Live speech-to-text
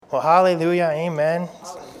Well, hallelujah, amen.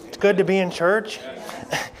 It's good to be in church.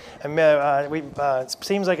 It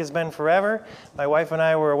seems like it's been forever. My wife and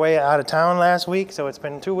I were away out of town last week, so it's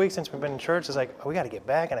been 2 weeks since we've been in church. It's like, we got to get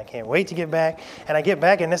back, and I can't wait to get back. And I get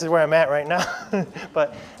back, and this is where I'm at right now.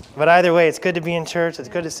 But either way, it's good to be in church. It's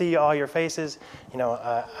good to see all your faces. You know,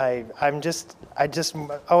 I just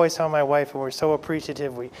always tell my wife we're so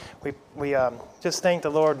appreciative. We just thank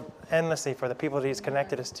the Lord endlessly for the people that He's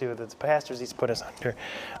connected us to, the pastors He's put us under,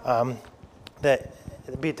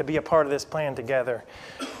 to be a part of this plan together.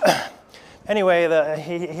 Anyway,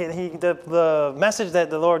 the message that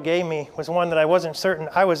the Lord gave me was one that I wasn't certain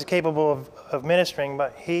I was capable of ministering,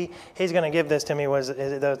 but He's going to give this to me.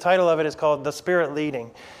 The title of it is called "The Spirit Leading."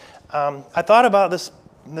 I thought about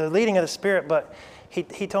the leading of the Spirit, but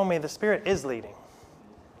He told me the Spirit is leading.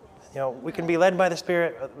 You know, we can be led by the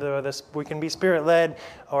Spirit. We can be Spirit-led,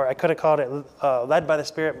 or I could have called it led by the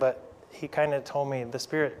Spirit, but He kind of told me the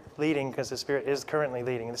Spirit leading because the Spirit is currently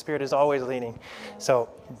leading. The Spirit is always leading. So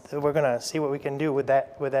we're going to see what we can do with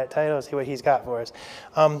that title, see what He's got for us.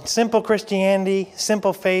 Simple Christianity,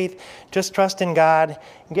 simple faith, just trust in God,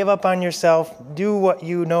 give up on yourself, do what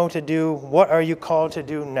you know to do. What are you called to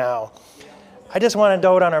do now? I just want to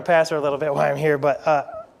dote on our pastor a little bit while I'm here,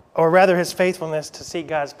 or rather his faithfulness to see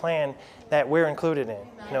God's plan that we're included in.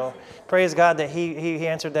 You know, praise God that he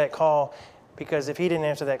answered that call. Because if He didn't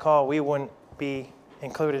answer that call, we wouldn't be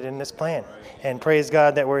included in this plan. And praise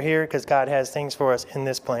God that we're here because God has things for us in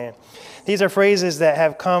this plan. These are phrases that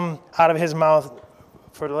have come out of His mouth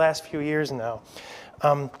for the last few years now.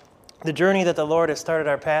 The journey that the Lord has started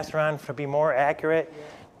our pastor on to be more accurate,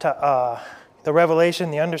 to the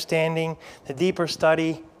revelation, the understanding, the deeper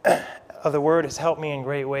study of the Word has helped me in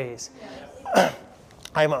great ways.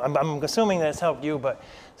 I'm assuming that it's helped you, but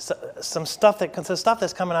some stuff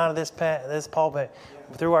that's coming out of this pulpit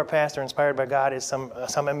through our pastor, inspired by God, is some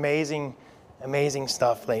amazing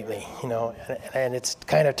stuff lately, you know, and it's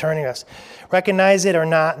kind of turning us. Recognize it or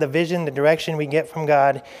not, the vision, the direction we get from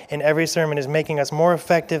God in every sermon is making us more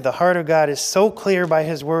effective. The heart of God is so clear by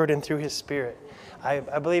His Word and through His Spirit. I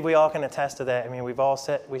believe we all can attest to that. I mean, we all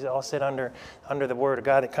sit under the Word of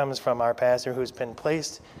God that comes from our pastor, who's been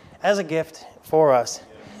placed as a gift for us.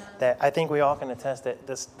 That I think we all can attest that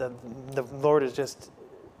the Lord is just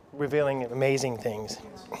revealing amazing things.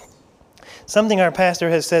 Something our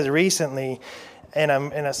pastor has said recently in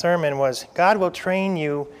a sermon was, God will train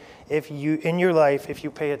you in your life if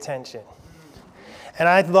you pay attention. And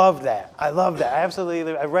I love that. I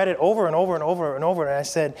absolutely. I read it over and over and over and over, and I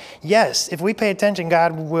said, yes, if we pay attention,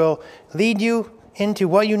 God will lead you into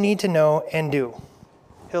what you need to know and do.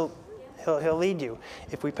 He'll lead you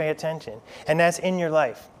if we pay attention, and that's in your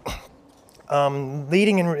life.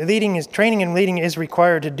 Training and leading is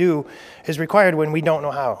required when we don't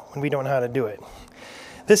know how, to do it.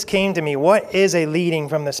 This came to me. What is a leading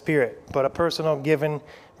from the Spirit but a personal given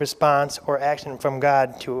response or action from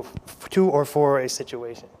God to or for a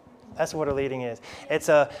situation? That's what a leading is.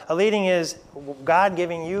 A leading is God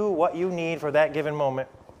giving you what you need for that given moment,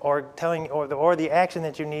 or the action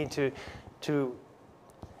that you need to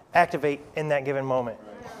activate in that given moment.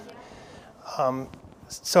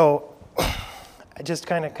 So it just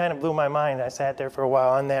kind of blew my mind. I sat there for a while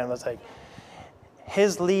on that and was like,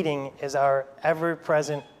 His leading is our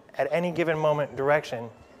ever-present, at any given moment, direction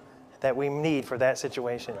that we need for that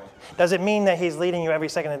situation. Does it mean that He's leading you every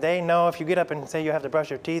second of the day? No. If you get up and say you have to brush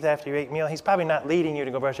your teeth after you ate meal, He's probably not leading you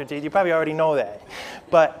to go brush your teeth. You probably already know that.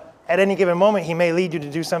 But at any given moment, He may lead you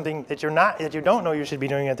to do something that you don't know you should be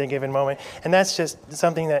doing at that given moment. And that's just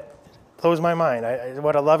something that blows my mind.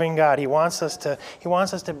 What a loving God. He wants us to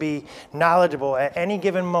be knowledgeable at any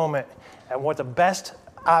given moment at what the best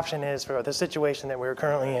option is for the situation that we're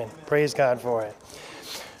currently in. Praise God for it.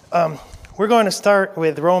 We're going to start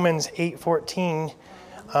with Romans 8:14,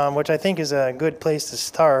 which I think is a good place to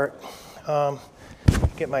start.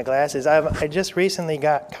 Get my glasses. I just recently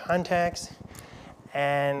got contacts,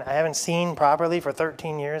 and I haven't seen properly for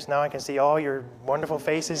 13 years. Now I can see all your wonderful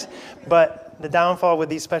faces. But the downfall with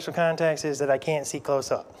these special contacts is that I can't see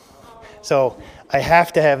close up. So I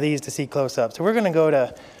have to have these to see close up. So we're going to go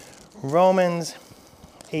to Romans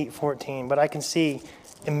 8:14, but I can see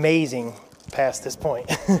amazing past this point.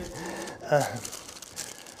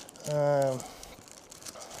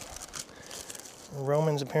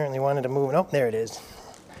 Romans apparently wanted to move. Oh, there it is.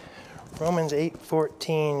 Romans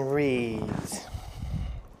 8:14 reads,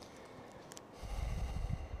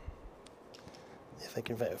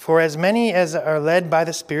 for as many as are led by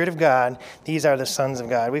the Spirit of God, these are the sons of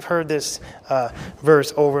God. We've heard this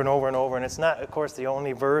verse over and over and over, and it's not, of course, the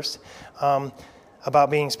only verse about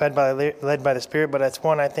being led by the Spirit, but it's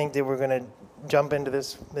one I think that we're going to jump into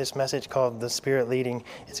this message called the Spirit leading.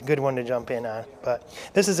 It's a good one to jump in on. But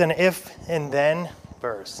this is an if and then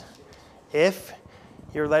verse. If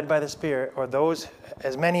you're led by the Spirit, or those,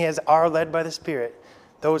 as many as are led by the Spirit,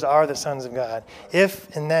 those are the sons of God.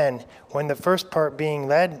 If and then, when the first part being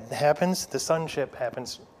led happens, the sonship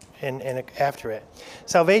happens in after it.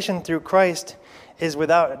 Salvation through Christ is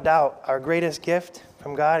without doubt our greatest gift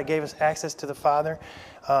from God. It gave us access to the Father,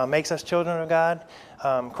 makes us children of God.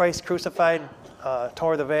 Christ crucified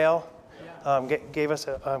tore the veil,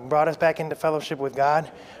 brought us back into fellowship with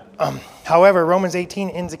God. However, Romans 18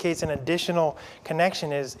 indicates an additional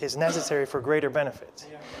connection is necessary for greater benefits.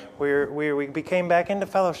 We became back into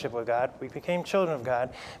fellowship with God. We became children of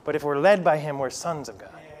God. But if we're led by Him, we're sons of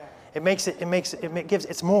God.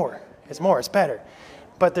 It's more. It's better.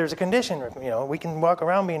 But there's a condition. We can walk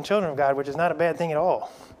around being children of God, which is not a bad thing at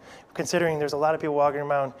all, considering there's a lot of people walking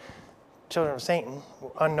around children of Satan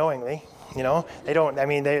unknowingly. They don't. I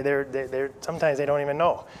mean, they're sometimes they don't even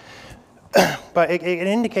know. But it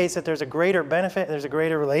indicates that there's a greater benefit, there's a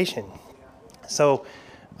greater relation. So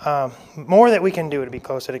more that we can do to be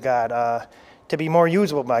closer to God, to be more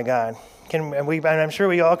usable by God. And I'm sure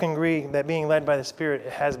we all can agree that being led by the Spirit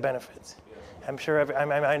has benefits. I'm sure,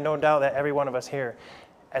 I no doubt that every one of us here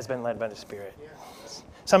has been led by the Spirit.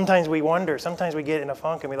 Sometimes we wonder, sometimes we get in a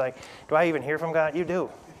funk and be like, do I even hear from God? You do.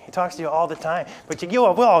 He talks to you all the time. But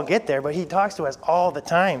we'll all get there, but He talks to us all the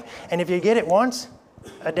time. And if you get it once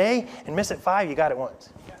a day and miss it 5, you got it once.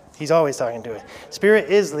 He's always talking to us. Spirit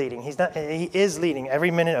is leading. He is leading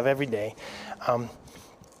every minute of every day.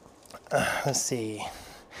 Let's see.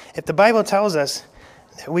 If the Bible tells us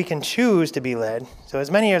that we can choose to be led, so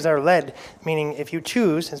as many as are led, meaning if you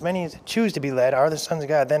choose, as many as choose to be led are the sons of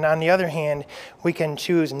God, then on the other hand, we can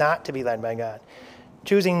choose not to be led by God.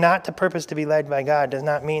 Choosing not to purpose to be led by God does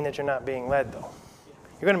not mean that you're not being led, though.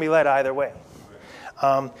 You're going to be led either way.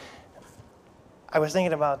 I was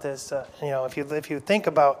thinking about this, if you think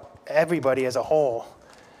about everybody as a whole,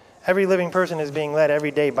 every living person is being led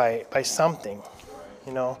every day by something,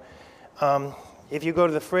 If you go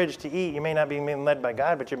to the fridge to eat, you may not be being led by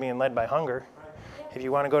God, but you're being led by hunger. If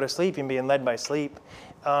you want to go to sleep, you're being led by sleep.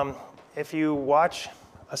 If you watch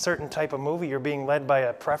a certain type of movie, you're being led by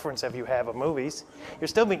a preference if you have of movies. You're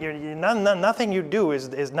still nothing you do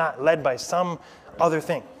is not led by some other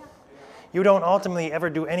thing. You don't ultimately ever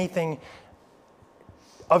do anything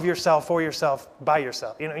of yourself, for yourself, by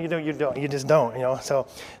yourself. You just don't.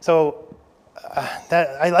 So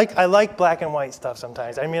that I like black and white stuff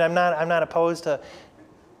sometimes. I mean, I'm not opposed to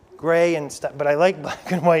gray and stuff, but I like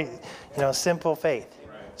black and white. Simple faith,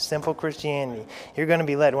 simple Christianity. You're going to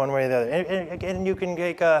be led one way or the other, and you can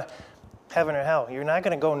take heaven or hell. You're not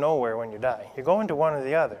going to go nowhere when you die. You're going to one or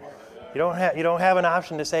the other. You don't have an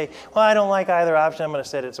option to say, well, I don't like either option. I'm going to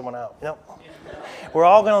sit it someone out. No, we're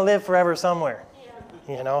all going to live forever somewhere.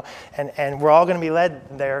 And we're all going to be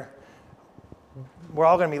led there. We're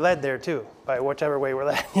all going to be led there too, by whichever way we're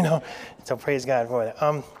led. So praise God for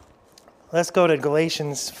that. Let's go to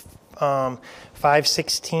Galatians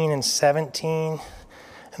 5:16 and 17,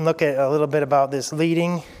 and look at a little bit about this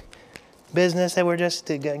leading business that we're just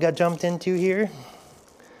got jumped into here.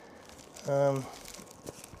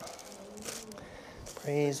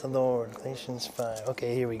 Praise the Lord. Galatians 5.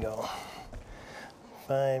 Okay, here we go.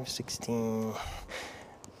 5:16.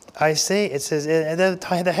 I say, it says,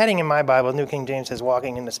 the heading in my Bible, New King James, says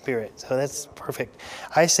walking in the Spirit. So that's perfect.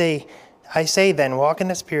 I say then, walk in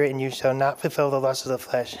the Spirit, and you shall not fulfill the lusts of the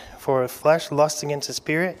flesh. For the flesh lusts against the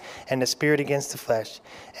Spirit, and the Spirit against the flesh.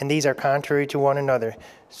 And these are contrary to one another,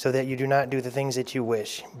 so that you do not do the things that you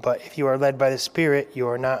wish. But if you are led by the Spirit, you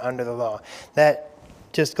are not under the law. That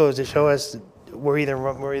just goes to show us we're either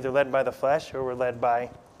led by the flesh or we're led by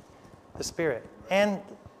the Spirit. And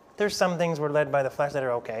there's some things we're led by the flesh that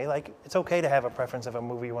are okay. Like, it's okay to have a preference of a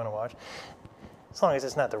movie you want to watch, as long as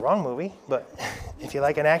it's not the wrong movie. But if you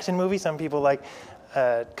like an action movie, some people like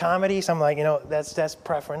comedy, some like, that's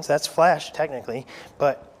preference. That's flesh, technically.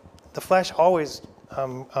 But the flesh always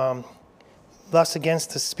lusts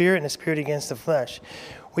against the Spirit, and the Spirit against the flesh.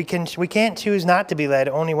 We can't choose not to be led,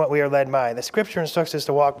 only what we are led by. The Scripture instructs us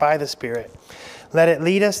to walk by the Spirit. Let it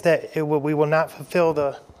lead us that we will not fulfill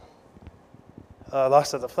the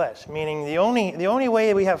lust of the flesh. Meaning the only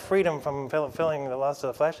way we have freedom from fulfilling the lust of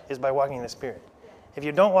the flesh is by walking in the Spirit. If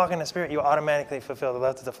you don't walk in the Spirit, you automatically fulfill the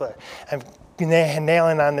lust of the flesh. I'm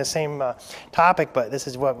nailing on the same topic, but this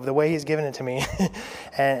is the way He's given it to me,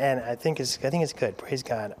 and I think it's good. Praise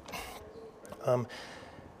God.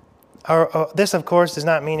 This, of course, does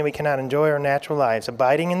not mean that we cannot enjoy our natural lives.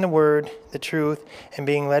 Abiding in the Word, the truth, and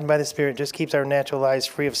being led by the Spirit just keeps our natural lives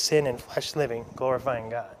free of sin and flesh living, glorifying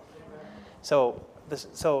God. So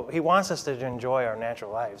he wants us to enjoy our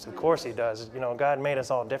natural lives. Of course he does. You know, God made us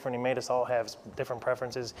all different. He made us all have different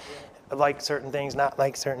preferences, like certain things, not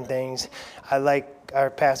like certain things. I like our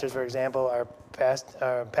pastors, for example. Our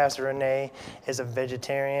Pastor Renee is a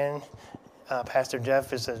vegetarian. Pastor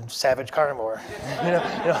Jeff is a savage carnivore. you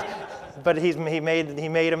know, but he made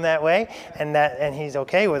him that way, and he's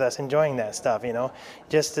okay with us enjoying that stuff. You know,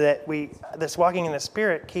 just that this walking in the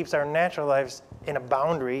Spirit keeps our natural lives in a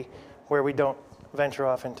boundary where we don't venture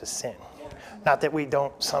off into sin. Not that we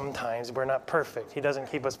don't sometimes. We're not perfect. He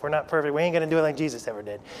doesn't keep us. We're not perfect. We ain't gonna do it like Jesus ever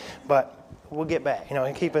did, but we'll get back. You know,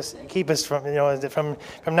 and keep us from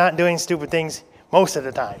from not doing stupid things most of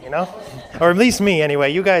the time. You know, or at least me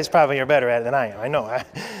anyway. You guys probably are better at it than I am. I know.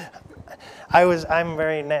 I'm a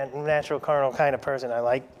very natural, carnal kind of person. I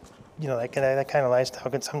like, that kind of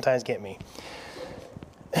lifestyle can sometimes get me.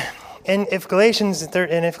 And if Galatians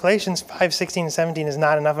 5:16 and 17 is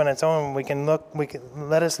not enough on its own,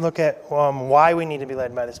 let us look at why we need to be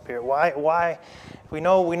led by the Spirit. Why we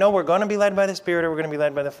know we're going to be led by the Spirit, or we're going to be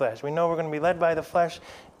led by the flesh. We know we're going to be led by the flesh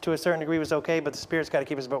to a certain degree was okay, but the Spirit's got to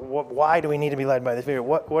keep us. But why do we need to be led by the Spirit?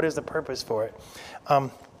 What is the purpose for it? I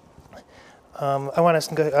want us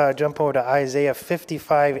to jump over to Isaiah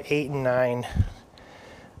 55:8 and 9.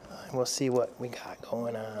 And we'll see what we got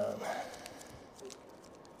going on.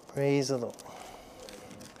 Praise the Lord.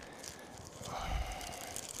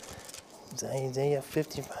 Isaiah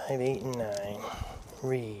 55:8 and 9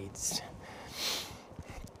 reads,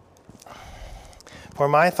 "For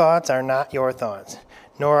my thoughts are not your thoughts,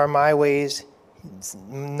 nor are my ways,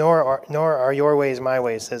 nor are your ways my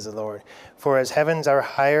ways, says the Lord. For as heavens are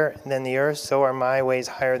higher than the earth, so are my ways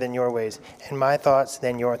higher than your ways, and my thoughts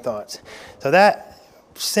than your thoughts." So that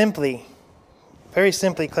very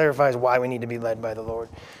simply clarifies why we need to be led by the Lord,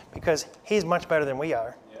 because He's much better than we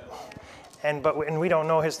are, and we don't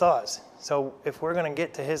know His thoughts. So if we're going to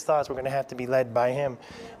get to His thoughts, we're going to have to be led by Him.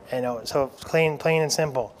 So plain and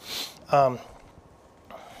simple.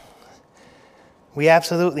 We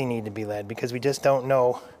absolutely need to be led because we just don't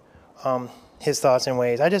know His thoughts and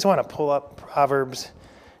ways. I just want to pull up Proverbs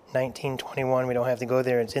 19:21. We don't have to go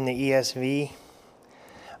there. It's in the ESV.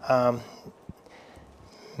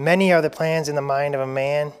 "Many are the plans in the mind of a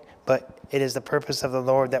man, but it is the purpose of the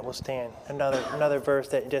Lord that will stand." Another verse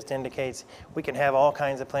that just indicates we can have all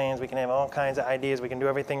kinds of plans, we can have all kinds of ideas, we can do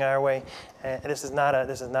everything our way. This is not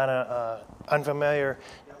a unfamiliar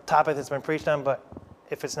topic that's been preached on, but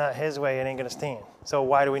if it's not His way, it ain't going to stand. So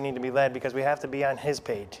why do we need to be led? Because we have to be on His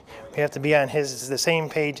page. We have to be on the same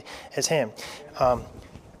page as Him.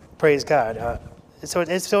 Praise God. So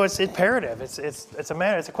it's imperative.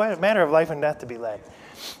 It's quite a matter of life and death to be led.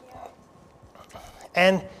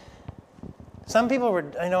 And some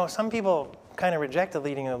people kind of reject the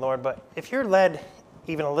leading of the Lord, but if you're led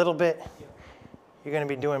even a little bit, you're going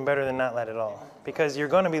to be doing better than not led at all. Because you're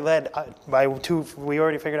going to be led by two. We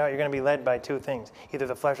already figured out you're going to be led by two things, either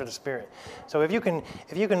the flesh or the Spirit. So if you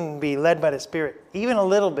can be led by the Spirit even a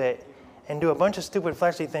little bit and do a bunch of stupid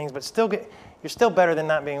fleshly things, but you're still better than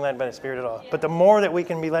not being led by the Spirit at all. But the more that we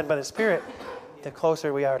can be led by the Spirit, the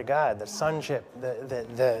closer we are to God, the sonship,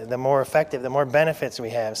 the more effective, the more benefits we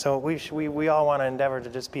have. So we all want to endeavor to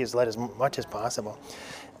just be as led as much as possible,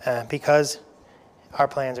 because our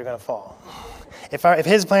plans are going to fall. If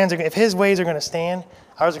His ways are going to stand,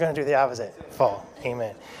 ours are going to do the opposite, fall.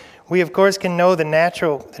 Amen. We of course can know the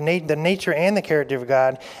nature and the character of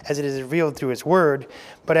God as it is revealed through His Word.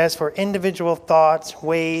 But as for individual thoughts,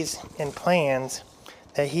 ways, and plans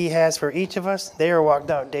that He has for each of us, they are walked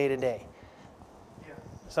out day to day.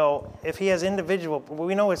 So if He has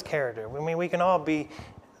we know His character. I mean, we can all be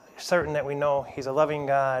certain that we know He's a loving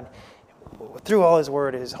God. Through all His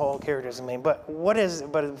Word, His whole character is made. But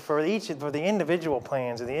for the individual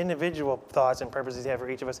plans or the individual thoughts and purposes He has for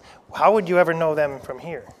each of us, how would you ever know them from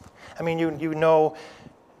here? I mean, you know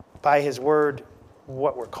by His Word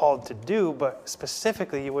what we're called to do, but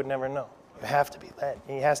specifically you would never know. You have to be led.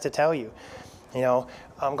 He has to tell you.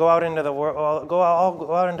 Go out into the world. Go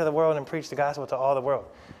out into the world and preach the gospel to all the world.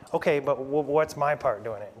 Okay, but what's my part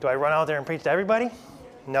doing it? Do I run out there and preach to everybody?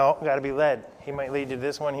 No, got to be led. He might lead you to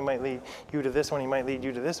this one. He might lead you to this one. He might lead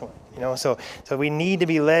you to this one. So we need to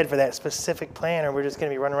be led for that specific plan, or we're just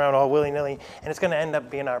going to be running around all willy-nilly, and it's going to end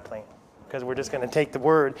up being our plan because we're just going to take the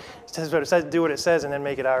Word, it says what it says, do what it says, and then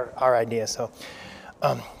make it our idea. So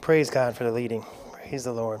praise God for the leading. Praise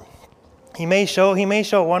the Lord. He may show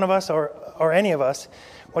one of us or any of us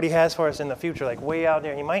what He has for us in the future, like way out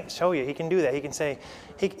there. He might show you. He can do that. He can say,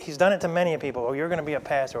 He's done it to many people. Or you're going to be a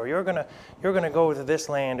pastor, or you're going to go to this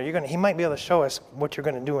land, or He might be able to show us what you're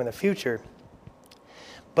going to do in the future.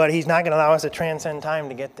 But He's not going to allow us to transcend time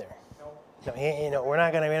to get there. We're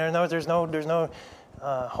not going to. There's no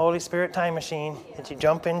Holy Spirit time machine that you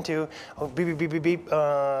jump into. Oh, beep beep beep beep beep.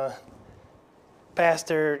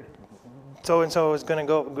 Pastor so and so is going to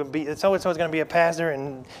go be so and so is going to be a pastor,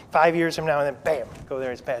 and 5 years from now, and then bam, go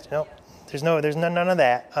there as pastor. No, there's none of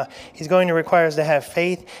that. He's going to require us to have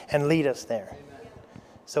faith and lead us there.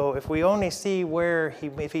 So if we only see where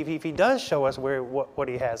if he does show us what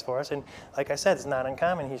he has for us, and like I said, it's not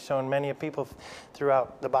uncommon. He's shown many people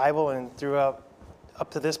throughout the Bible and throughout up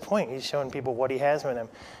to this point. He's shown people what he has for them.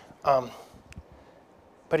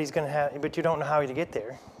 But you don't know how to get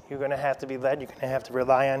there. You're going to have to be led. You're going to have to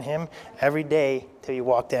rely on him every day till you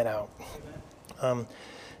walk that out.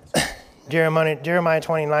 Jeremiah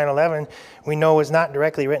 29:11, we know is not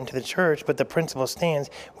directly written to the church, but the principle stands.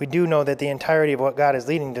 We do know that the entirety of what God is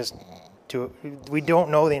leading us to, we don't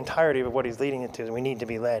know the entirety of what he's leading it to. We need to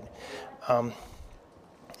be led.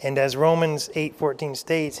 And as Romans 8:14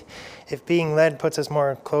 states, if being led puts us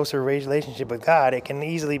more closer relationship with God, it can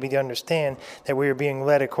easily be understand that we are being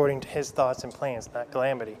led according to his thoughts and plans, not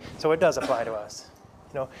calamity. So it does apply to us.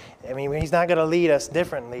 He's not going to lead us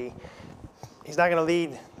differently. He's not going to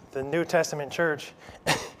lead the New Testament church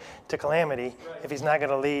to calamity if he's not going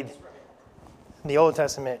to lead the Old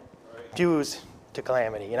Testament Jews to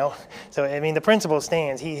calamity. So the principle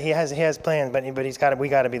stands. He has plans, but we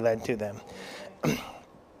got to be led to them.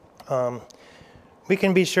 We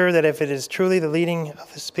can be sure that if it is truly the leading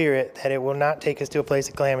of the Spirit, that it will not take us to a place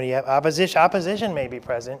of calamity. Opposition may be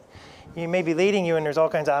present. He may be leading you, and there's all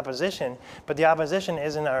kinds of opposition, but the opposition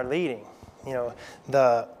isn't our leading.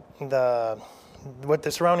 What the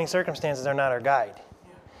surrounding circumstances are not our guide.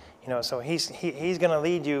 So he's going to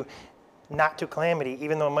lead you not to calamity,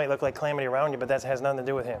 even though it might look like calamity around you, but that has nothing to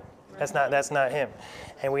do with him. That's not him.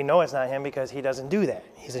 And we know it's not him because he doesn't do that.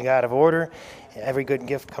 He's a God of order. Every good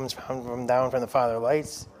gift comes down from the Father of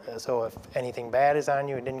lights. So if anything bad is on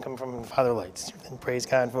you, it didn't come from the Father of lights. And praise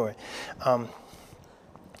God for it.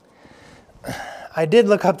 I did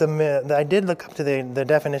look up to the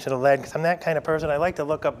definition of led because I'm that kind of person. I like to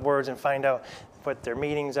look up words and find out what their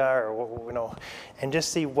meanings are, or and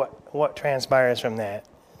just see what transpires from that.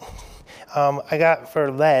 I got for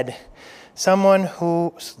led, someone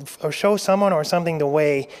who shows someone or something the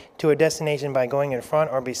way to a destination by going in front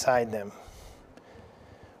or beside them.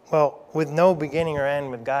 Well, with no beginning or end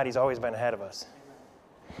with God, he's always been ahead of us.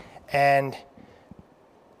 And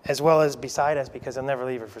as well as beside us, because he'll never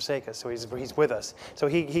leave or forsake us. So he's with us. So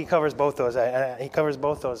he covers both those. He covers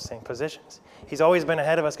both those same positions. He's always been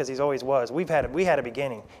ahead of us because he's always was. We had a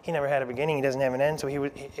beginning. He never had a beginning. He doesn't have an end. So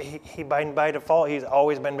he by default, he's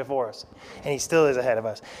always been before us, and he still is ahead of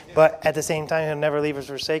us. But at the same time, he'll never leave us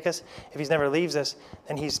or forsake us. If he's never leaves us,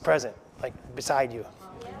 then he's present, like beside you.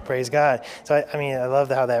 Praise God. So I love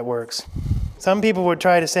how that works. Some people would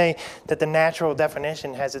try to say that the natural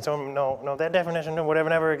definition has its own. No, that definition would have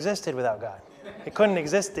never existed without God. It couldn't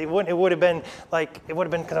exist. It would have been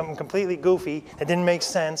something completely goofy that didn't make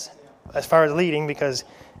sense as far as leading, because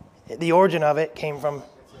the origin of it came from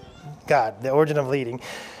God. The origin of leading.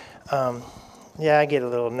 I get a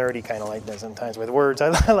little nerdy kind of like that sometimes with words.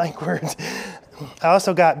 I like words. I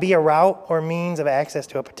also got be a route or means of access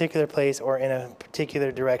to a particular place or in a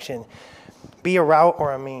particular direction. Be a route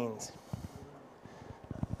or a means.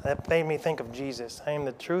 That made me think of Jesus. I am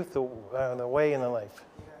the truth, the way, and the life.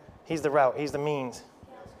 He's the route. He's the means.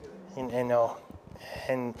 And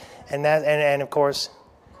of course,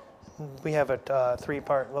 we have a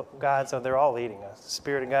three-part God, so they're all leading us. The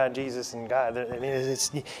Spirit of God, Jesus, and God.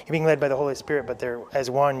 You're being led by the Holy Spirit, but they're as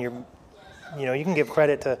one. You can give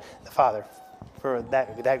credit to the Father for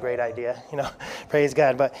that great idea. Praise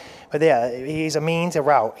God. But yeah, he's a means, a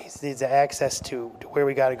route. He's access to where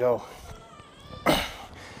we got to go.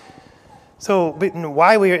 So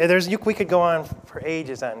why we could go on for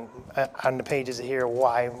ages on the pages here.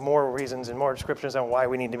 Why, more reasons and more scriptures on why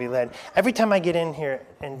we need to be led. Every time I get in here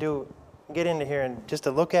and get into here and just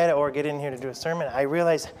to look at it or get in here to do a sermon, I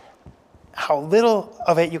realize how little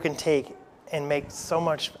of it you can take and make so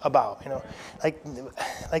much about. Like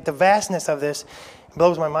the vastness of this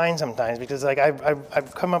blows my mind sometimes, because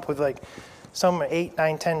I've come up with some 8,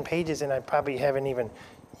 9, 10 pages, and I probably haven't even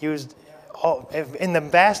used. In the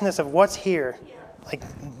vastness of what's here,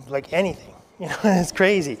 like anything, it's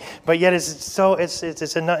crazy. But yet it's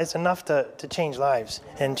enough to change lives,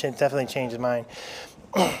 and definitely changes mine.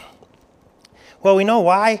 Well, we know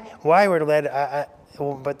why we're led,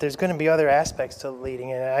 but there's going to be other aspects to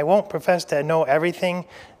leading, and I won't profess to know everything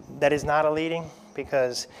that is not a leading,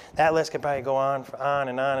 because that list could probably go on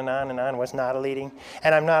and on and on and on. What's not a leading,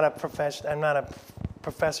 and I'm not a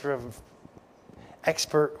professor of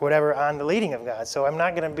expert, whatever, on the leading of God. So I'm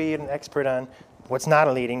not going to be an expert on what's not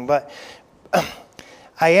a leading, but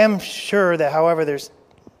I am sure that, however, there's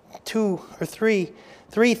three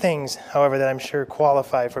things, however, that I'm sure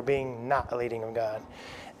qualify for being not a leading of God.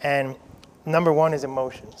 And number one is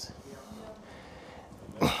emotions.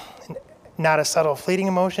 Not a subtle, fleeting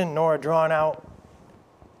emotion, nor a drawn-out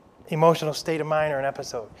emotional state of mind or an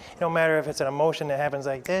episode. It don't matter if it's an emotion that happens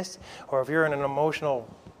like this, or if you're in an emotional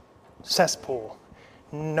cesspool.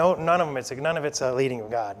 No, none of it's a leading of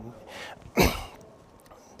God.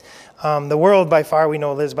 The world, by far, we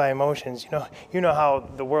know, lives by emotions. You know how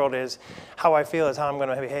the world is. How I feel is how I'm going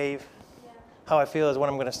to behave. How I feel is what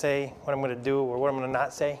I'm going to say, what I'm going to do, or what I'm going to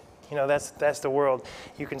not say. That's the world.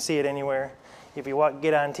 You can see it anywhere. If you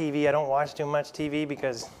get on TV, I don't watch too much TV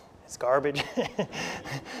because it's garbage.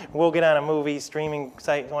 We'll get on a movie streaming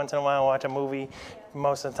site once in a while and watch a movie.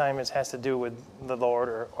 Most of the time it has to do with the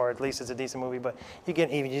Lord, or at least it's a decent movie. But if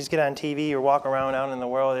you just get on TV or walk around out in the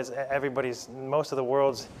world, most of the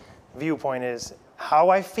world's viewpoint is how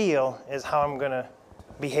I feel is how I'm going to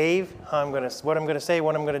behave, what I'm going to say,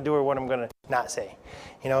 what I'm going to do, or what I'm going to not say.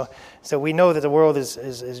 So we know that the world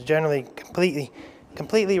is generally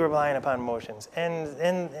completely relying upon emotions, and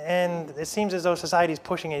it seems as though society is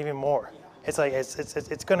pushing it even more. It's like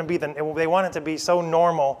it's going to be they want it to be so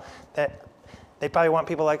normal that they probably want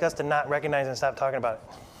people like us to not recognize and stop talking about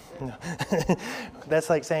it. That's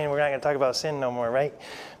like saying we're not going to talk about sin no more, right?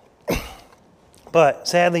 But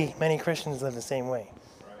sadly, many Christians live the same way.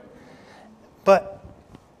 But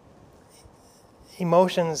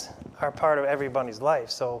emotions are part of everybody's life,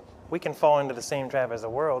 so we can fall into the same trap as the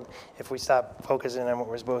world if we stop focusing on what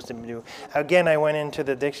we're supposed to do. Again, I went into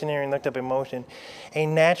the dictionary and looked up emotion. A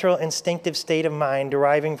natural instinctive state of mind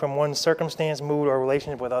deriving from one's circumstance, mood, or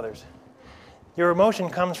relationship with others. Your emotion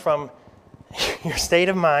comes from your state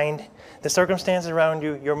of mind, the circumstances around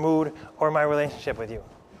you, your mood, or my relationship with you.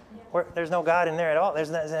 There's no God in there at all. There's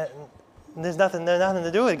nothing to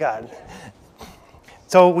do with God.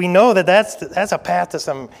 So we know that that's a path to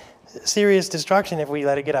some serious destruction if we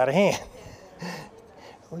let it get out of hand.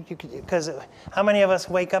 Because how many of us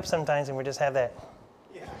wake up sometimes and we just have that?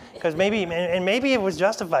 Because maybe it was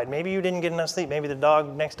justified. Maybe you didn't get enough sleep. Maybe the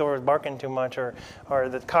dog next door was barking too much, or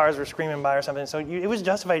the cars were screaming by or something. So it was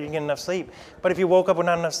justified you didn't get enough sleep. But if you woke up with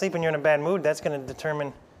not enough sleep and you're in a bad mood, that's going to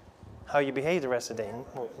determine how you behave the rest of the day.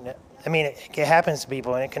 I mean, it happens to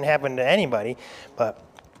people, and it can happen to anybody. But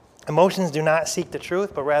emotions do not seek the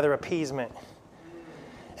truth, but rather appeasement.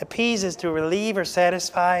 Appease is to relieve or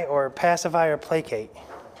satisfy or pacify or placate.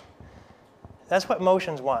 That's what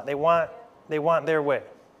emotions want. They want their way.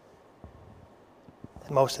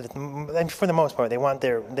 And for the most part, they want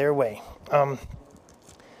their way.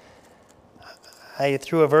 I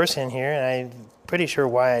threw a verse in here, and I'm pretty sure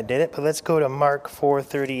why I did it, but let's go to Mark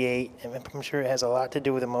 4:38. I'm sure it has a lot to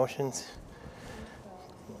do with emotions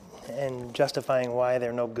and justifying why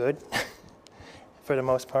they're no good for the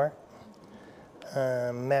most part.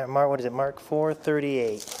 Mark, what is it? Mark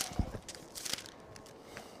 4:38.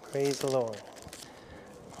 Praise the Lord.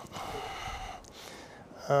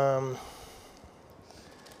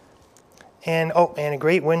 And a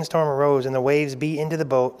great windstorm arose, and the waves beat into the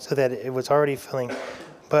boat, so that it was already filling.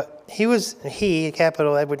 But he,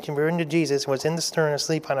 capital Edward, referring to Jesus, was in the stern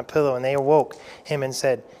asleep on a pillow, and they awoke him and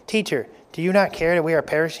said, "Teacher, do you not care that we are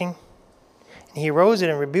perishing?" And he arose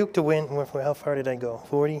and rebuked the wind. How far did I go?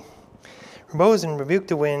 40? Arose and rebuked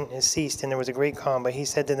the wind, and ceased, and there was a great calm. But he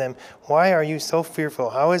said to them, "Why are you so fearful?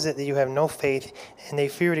 How is it that you have no faith?" And they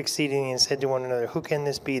feared exceedingly and said to one another, "Who can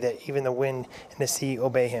this be that even the wind and the sea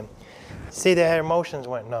obey him?" See, their emotions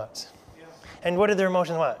went nuts. Yeah. And what did their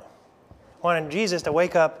emotions want? Wanted Jesus to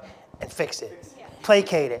wake up and fix it,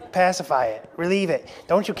 placate it, pacify it, relieve it.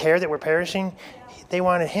 Don't you care that we're perishing? They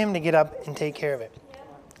wanted him to get up and take care of it.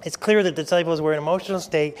 It's clear that the disciples were in an emotional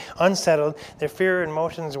state, unsettled. Their fear and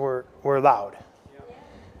emotions were loud.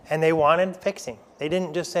 And they wanted fixing. They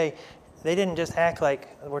didn't just act like,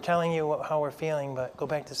 "We're telling you how we're feeling, but go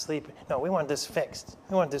back to sleep." No, we want this fixed.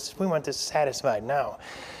 We want this satisfied now.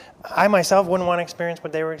 I myself wouldn't want to experience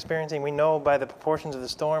what they were experiencing. We know by the proportions of the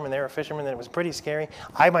storm, and they were fishermen, that it was pretty scary.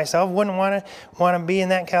 I myself wouldn't want to be in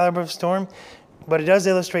that caliber of storm. But it does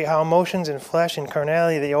illustrate how emotions and flesh and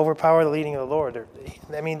carnality, they overpower the leading of the Lord.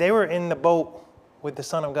 They were in the boat with the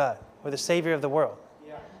Son of God, with the Savior of the world.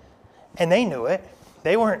 Yeah. And they knew it.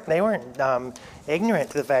 They weren't ignorant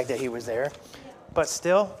to the fact that he was there. But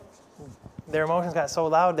still, their emotions got so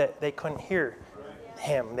loud that they couldn't hear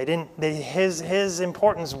him. His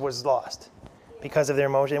importance was lost because of their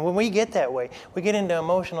emotion. And when we get that way, we get into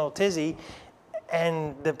emotional tizzy,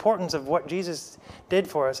 and the importance of what Jesus did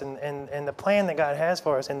for us and the plan that God has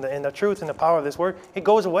for us and the truth and the power of this word, it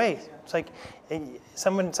goes away. It's like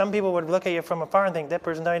some people would look at you from afar and think that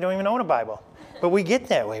person don't even own a Bible. But we get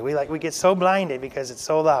that way. We get so blinded because it's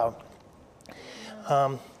so loud.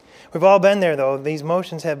 We've all been there, though. These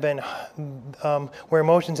emotions have been, where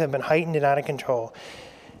emotions have been heightened and out of control.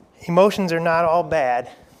 Emotions are not all bad.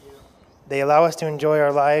 They allow us to enjoy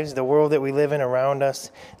our lives, the world that we live in around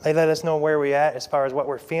us. They let us know where we're at as far as what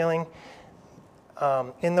we're feeling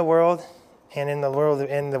in the world and in the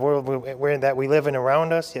world where that we live in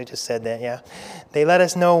around us. You just said that, yeah. They let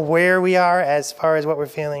us know where we are as far as what we're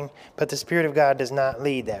feeling, but the Spirit of God does not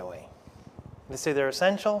lead that way. They say they're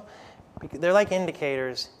essential. They're like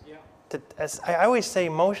indicators. I always say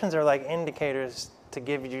emotions are like indicators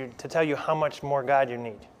to tell you how much more God you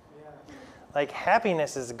need. Like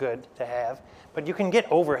happiness is good to have, but you can get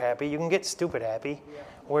over happy. You can get stupid happy,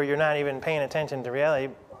 where you're not even paying attention to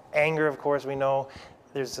reality. Anger, of course, we know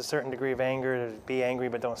there's a certain degree of anger to be angry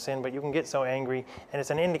but don't sin. But you can get so angry, and it's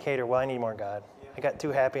an indicator. Well, I need more God. I got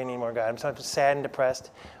too happy. I need more God. I'm so sad and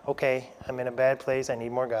depressed. Okay, I'm in a bad place. I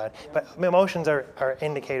need more God. But emotions are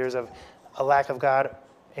indicators of a lack of God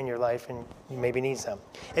in your life, and you maybe need some.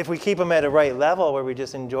 If we keep them at a right level where we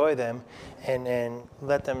just enjoy them and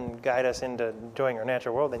let them guide us into enjoying our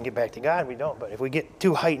natural world, then get back to God, we don't. But if we get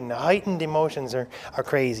too heightened emotions are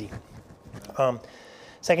crazy. 2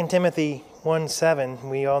 Timothy 1:7,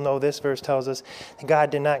 we all know this verse tells us that God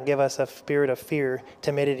did not give us a spirit of fear,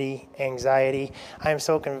 timidity, anxiety. I am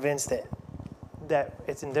so convinced that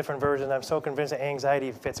it's in different versions. I'm so convinced that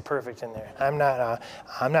anxiety fits perfect in there. I'm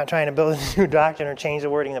not trying to build a new doctrine or change the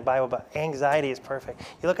wording in the Bible, but anxiety is perfect.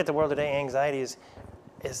 You look at the world today, anxiety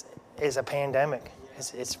is a pandemic.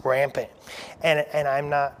 It's rampant. And I'm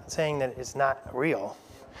not saying that it's not real.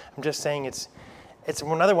 I'm just saying it's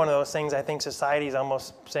another one of those things I think society is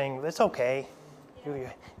almost saying, it's okay. You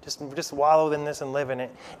just wallow in this and live in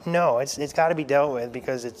it. No, it's got to be dealt with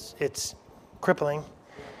because it's crippling.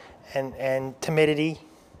 And timidity,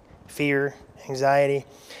 fear, anxiety,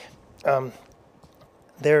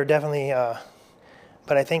 they're definitely.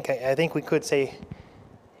 But I think we could say,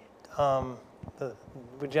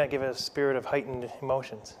 would not give it a spirit of heightened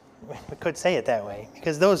emotions. We could say it that way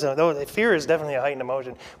because those fear is definitely a heightened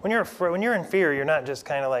emotion. When you're in fear, you're not just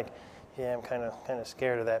kind of like, yeah, I'm kind of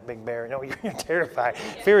scared of that big bear. No, you're terrified.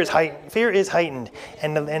 Fear is heightened,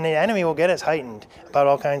 and the enemy will get us heightened about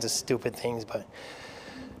all kinds of stupid things, but.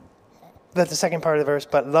 That's the second part of the verse.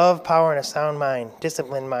 But love, power, and a sound mind,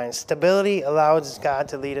 disciplined mind. Stability allows God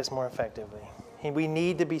to lead us more effectively. We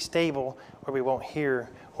need to be stable or we won't hear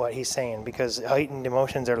what he's saying because heightened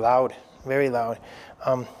emotions are loud, very loud.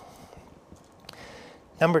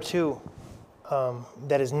 Number two,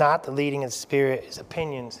 that is not the leading of the Spirit is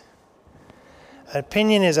opinions. An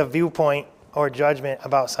opinion is a viewpoint or judgment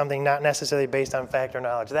about something not necessarily based on fact or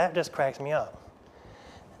knowledge. That just cracks me up.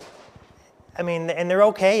 I mean, and they're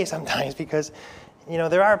okay sometimes because,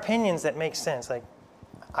 there are opinions that make sense. Like,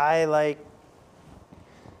 I like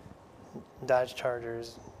Dodge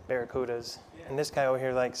Chargers, Barracudas, and this guy over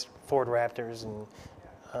here likes Ford Raptors and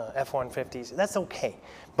F-150s. That's okay,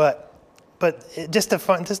 but just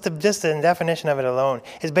the definition of it alone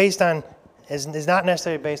is not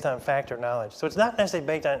necessarily based on fact or knowledge. So it's not necessarily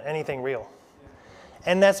based on anything real.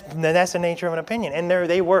 And that's the nature of an opinion. And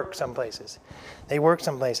they work some places.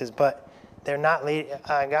 But they're not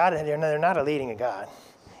God. They're not a leading of God.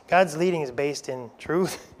 God's leading is based in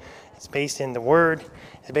truth. It's based in the Word.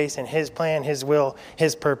 It's based in His plan, His will,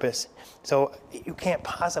 His purpose. So you can't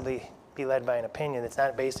possibly be led by an opinion that's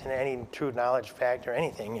not based in any true knowledge, fact, or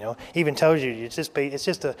anything. Even tells you it's just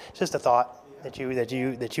a thought that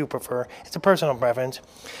you prefer. It's a personal preference.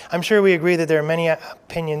 I'm sure we agree that there are many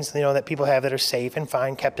opinions that people have that are safe and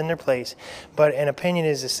fine, kept in their place. But an opinion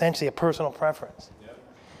is essentially a personal preference.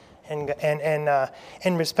 And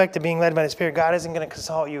in respect to being led by the Spirit, God isn't going to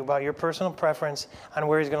consult you about your personal preference on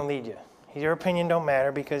where He's going to lead you. Your opinion don't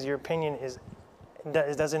matter because your opinion isn't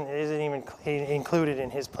even included in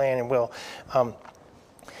His plan and will.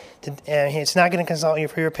 It's not going to consult you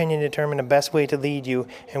for your opinion to determine the best way to lead you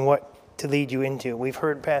and what to lead you into. We've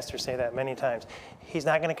heard pastors say that many times. He's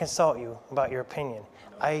not going to consult you about your opinion.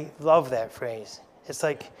 I love that phrase. It's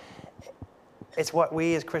like. It's what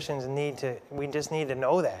we as Christians we just need to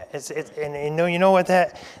know that. You know what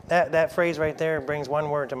that phrase right there brings one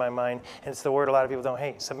word to my mind, and it's the word a lot of people don't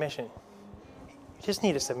hate, submission. You just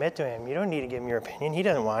need to submit to Him. You don't need to give Him your opinion. He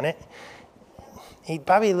doesn't want it. He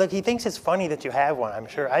thinks it's funny that you have one, I'm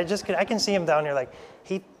sure. I can see him down there like,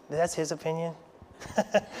 that's his opinion?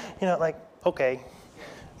 Okay.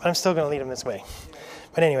 But I'm still going to lead him this way.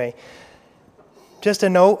 But anyway, Just a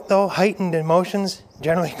note, though, heightened emotions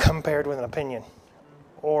generally come paired with an opinion,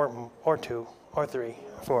 or two, or three,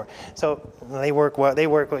 or four. So they work well. They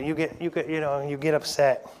work well. You get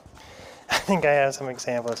upset. I think I have some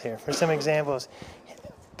examples here. For some examples,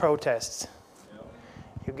 protests.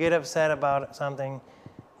 You get upset about something.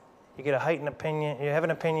 You get a heightened opinion. You have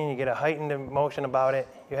an opinion. You get a heightened emotion about it.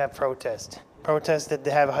 You have protest. Protests that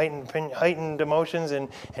have heightened emotions and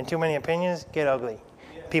too many opinions get ugly.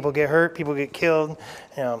 People get hurt. People get killed.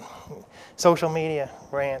 Social media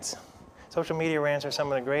rants. Social media rants are some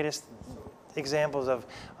of the greatest examples of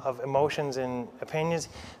emotions and opinions.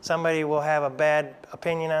 Somebody will have a bad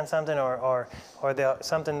opinion on something, or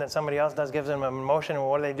something that somebody else does gives them an emotion. And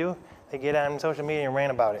what do? They get on social media and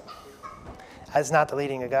rant about it. That's not the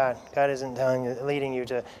leading of God. God isn't leading you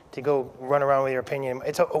to go run around with your opinion.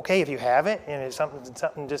 It's okay if you have it, and if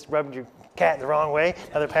something just rubbed your cat the wrong way,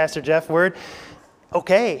 another Pastor Jeff word,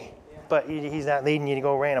 okay. But he's not leading you to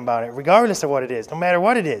go rant about it, regardless of what it is, no matter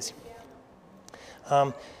what it is.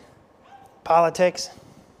 Politics.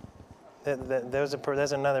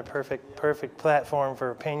 There's another perfect platform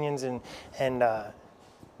for opinions and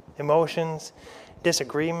emotions.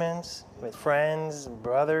 Disagreements with friends,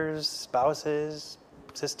 brothers, spouses,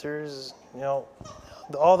 sisters,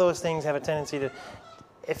 all those things have a tendency to,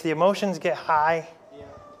 if the emotions get high,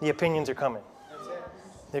 the opinions are coming.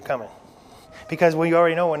 They're coming. Because we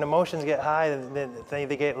already know when emotions get high,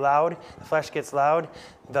 they get loud, the flesh gets loud,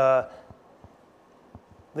 the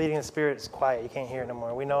leading of the Spirit is quiet. You can't hear it no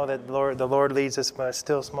more. We know that the Lord leads us by a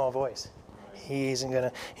still small voice. He isn't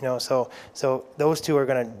going to, so those two they're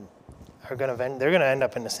going to end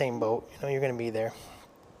up in the same boat. You're going to be there.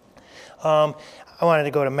 I wanted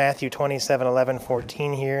to go to Matthew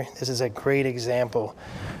 27:11-14 here. This is a great example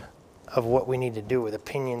of what we need to do with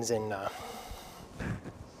opinions and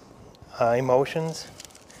emotions.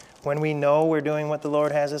 When we know we're doing what the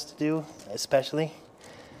Lord has us to do, especially.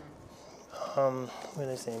 What did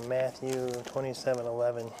I say? Matthew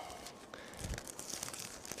 27:11.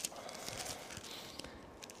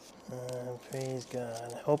 Praise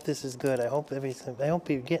God. I hope this is good. I hope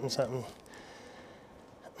you're getting something.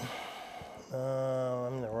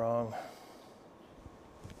 I'm in the wrong.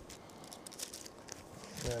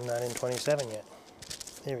 I'm not in 27 yet.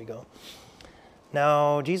 There we go.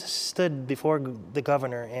 Now Jesus stood before the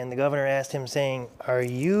governor, and the governor asked him, saying, "Are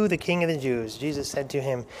you the king of the Jews?" Jesus said to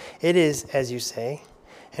him, "It is as you say."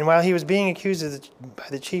 And while he was being accused by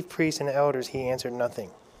the chief priests and the elders, he answered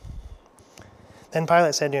nothing. Then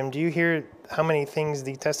Pilate said to him, "Do you hear how many things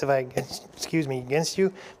they testify against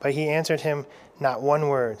you?" But he answered him not one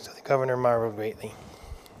word. So the governor marveled greatly.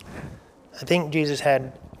 I think Jesus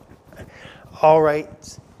had all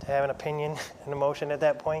rights to have an opinion and emotion at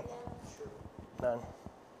that point. None.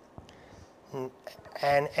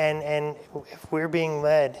 And if we're being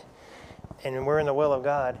led and we're in the will of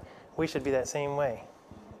God, we should be that same way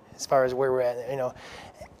as far as where we're at.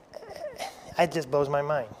 It just blows my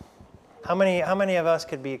mind. How many of us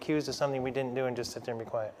could be accused of something we didn't do and just sit there and be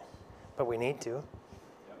quiet? But we need to.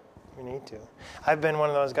 We need to. I've been one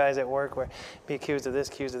of those guys at work where be accused of this,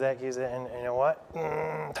 accused of that, accused of that, and you know what?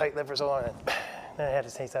 Tight-lipped for so long. Then I had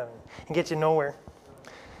to say something. And get you nowhere.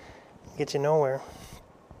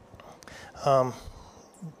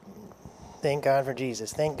 Thank God for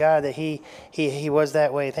Jesus. Thank God that he was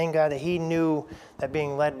that way. Thank God that he knew that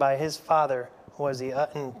being led by his Father was the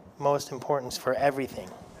utmost importance for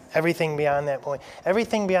everything. Everything beyond that point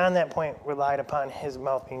relied upon his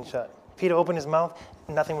mouth being shut. If he'd opened his mouth,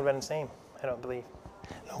 nothing would have been the same. I don't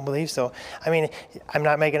believe so. I mean, I'm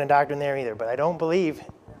not making a doctrine there either, but I don't believe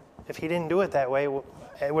if he didn't do it that way,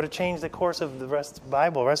 it would have changed the course of the rest of the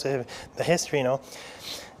Bible, the rest of the history,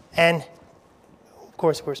 And, of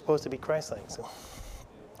course, we're supposed to be Christ-like, so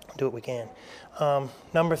do what we can.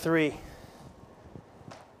 Number 3,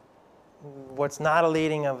 what's not a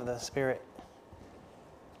leading of the Spirit?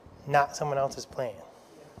 Not someone else's plan.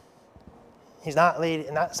 He's not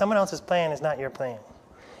leading. Someone else's plan is not your plan.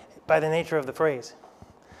 By the nature of the phrase,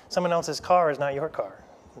 someone else's car is not your car.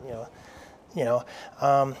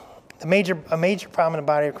 A major problem in the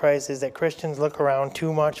body of Christ is that Christians look around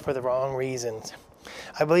too much for the wrong reasons.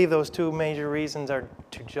 I believe those two major reasons are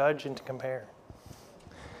to judge and to compare.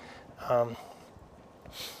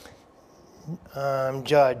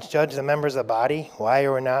 Judge the members of the body, why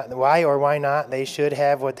or why not they should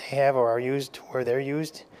have what they have or are used where they're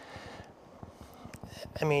used.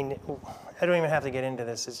 I mean, I don't even have to get into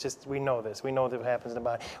this. It's just we know this. We know that it happens in the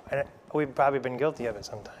body. And we've probably been guilty of it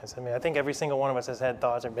sometimes. I mean, I think every single one of us has had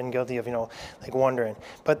thoughts or been guilty of, like wondering.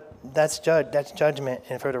 But that's judgment,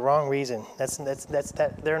 and for the wrong reason.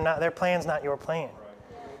 Their plan's not your plan.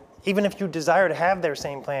 Even if you desire to have their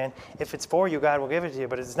same plan, if it's for you, God will give it to you.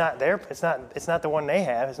 But it's not it's not the one they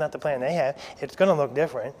have. It's not the plan they have. It's going to look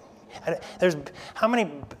different. There's how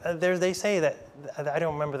many? They say that I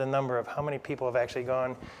don't remember the number of how many people have actually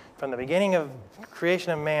gone from the beginning of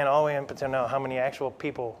creation of man all the way up until now. How many actual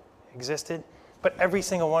people existed? But every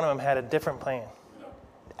single one of them had a different plan.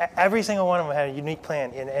 Every single one of them had a unique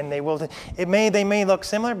plan, and they may look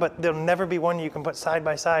similar, but there'll never be one you can put side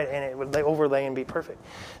by side and it would overlay and be perfect.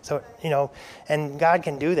 So and God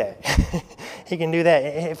can do that. He can do that.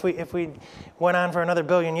 If we went on for another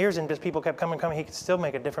billion years and just people kept coming, He could still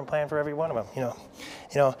make a different plan for every one of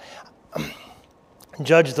them.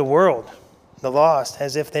 Judge the world, the lost,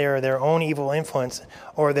 as if they are their own evil influence,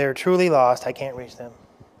 or they're truly lost. I can't reach them.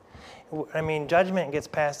 I mean, judgment gets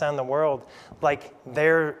passed on the world like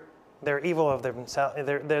they're evil of themselves.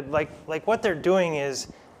 They're like what they're doing is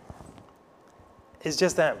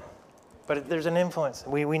just them. But there's an influence.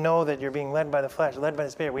 We know that you're being led by the flesh, led by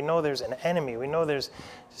the Spirit. We know there's an enemy. We know there's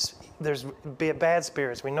bad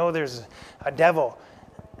spirits. We know there's a devil.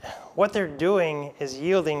 What they're doing is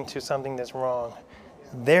yielding to something that's wrong.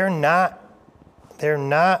 They're not.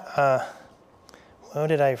 How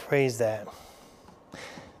did I phrase that?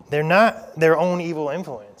 They're not their own evil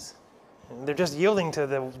influence. They're just yielding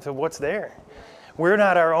to what's there. We're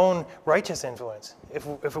not our own righteous influence. If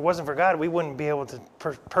it wasn't for God, we wouldn't be able to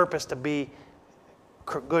purpose to be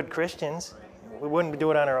good Christians. We wouldn't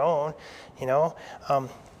do it on our own,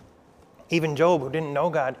 Even Job, who didn't know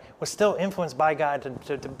God, was still influenced by God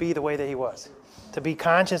to be the way that he was, to be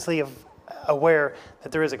consciously aware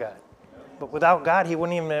that there is a God. But without God, he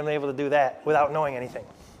wouldn't even have been able to do that without knowing anything.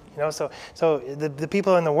 So the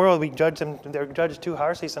people in the world, we judge them. They're judged too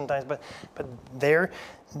harshly sometimes, but they're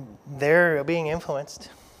being influenced.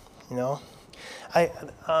 We're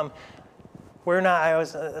not.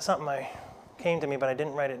 Something came to me, but I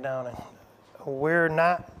didn't write it down. We're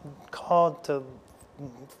not called to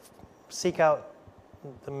seek out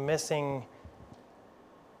the missing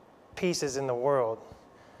pieces in the world,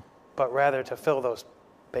 but rather to fill those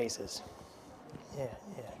bases.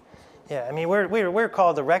 Yeah, I mean, we're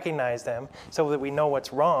called to recognize them so that we know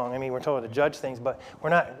what's wrong. I mean, we're told to judge things, but we're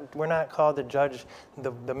not called to judge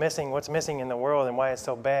what's missing in the world and why it's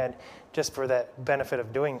so bad, just for that benefit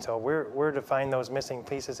of doing so. We're to find those missing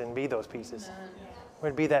pieces and be those pieces. We're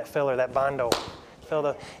to be that filler, that bondo,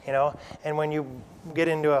 And when you get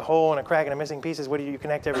into a hole and a crack and a missing pieces, what do you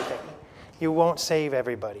connect everything? You won't save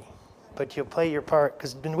everybody, but you'll play your part,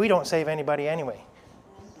 because we don't save anybody anyway.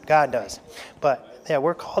 God does, but. Yeah,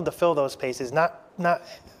 we're called to fill those spaces, not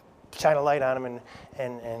shine a light on them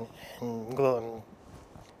and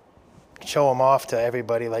show them off to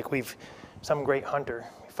everybody like some great hunter.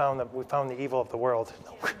 We found the evil of the world.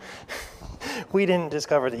 We didn't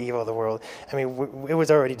discover the evil of the world. I mean, it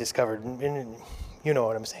was already discovered. You know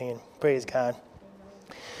what I'm saying. Praise God.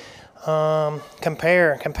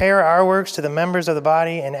 Compare our works to the members of the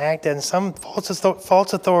body and act on some false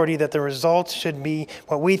authority that the results should be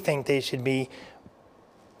what we think they should be.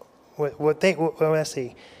 Let's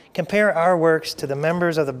see. Compare our works to the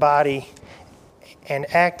members of the body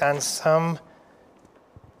and act on some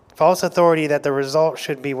false authority that the result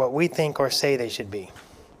should be what we think or say they should be.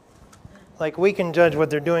 Like, we can judge what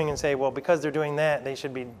they're doing and say, well, because they're doing that, this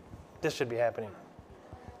should be happening.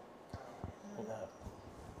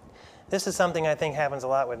 This is something I think happens a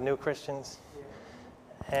lot with new Christians.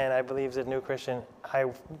 And I believe as a new Christian, I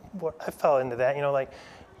fell into that. Like,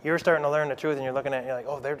 you're starting to learn the truth and you're looking at it, you're like,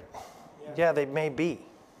 oh, they may be.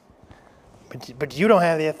 But you don't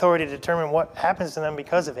have the authority to determine what happens to them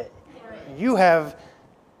because of it. You have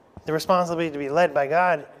the responsibility to be led by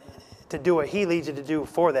God to do what He leads you to do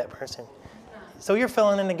for that person. So you're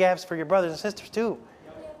filling in the gaps for your brothers and sisters too.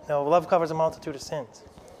 Love covers a multitude of sins.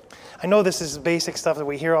 I know this is basic stuff that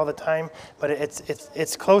we hear all the time, but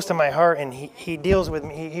it's close to my heart, and he deals with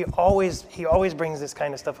me. He always brings this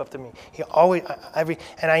kind of stuff up to me. He always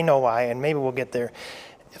and I know why, and maybe we'll get there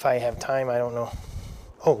if I have time. I don't know.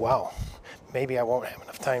 Oh wow, maybe I won't have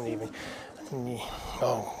enough time to even.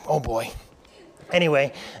 Oh boy.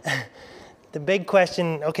 Anyway, the big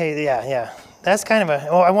question. Okay, yeah. That's kind of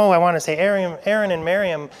I want to say Aaron and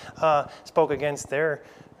Miriam spoke against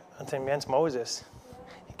Moses.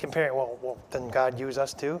 Compare, well, didn't God use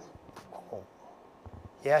us too?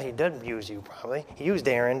 Yeah, He did use you probably. He used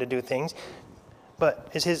Aaron to do things. But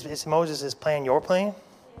is Moses' plan your plan?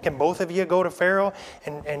 Can both of you go to Pharaoh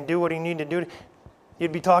and do what he needed to do?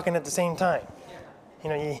 You'd be talking at the same time.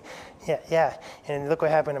 Yeah. And look what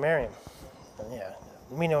happened to Miriam. Yeah,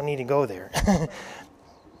 we don't need to go there.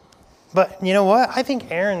 But you know what? I think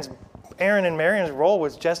Aaron and Miriam's role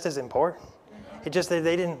was just as important. It just they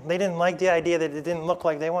didn't like the idea that it didn't look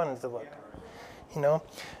like they wanted it to look. You know,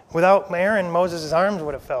 without Aaron, Moses' arms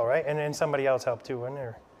would have fell, right? And then somebody else helped too, wasn't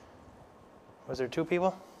there? Was there 2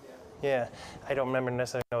 people? Yeah. I don't remember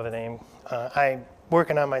necessarily know the name. I'm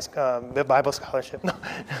working on my Bible scholarship.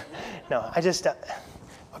 No. I just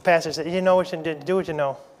my pastor said, you know what you did, do what you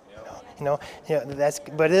know. You know, that's.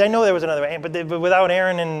 But I know there was another way. But without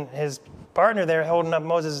Aaron and his partner there holding up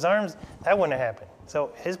Moses' arms, that wouldn't have happened.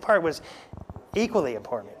 So his part was equally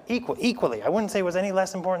important. Equally. I wouldn't say it was any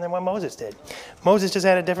less important than what Moses did. Moses just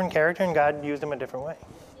had a different character, and God used him a different way.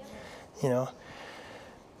 You know.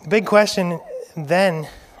 The big question then,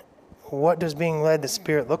 what does being led the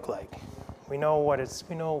Spirit look like? We know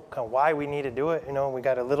we know kind of why we need to do it. You know, we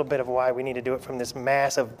got a little bit of why we need to do it from this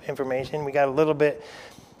mass of information. We got a little bit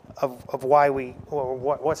of why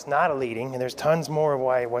what's not a leading, and there's tons more of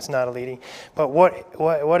why what's not a leading. But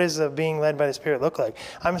what does being led by the Spirit look like?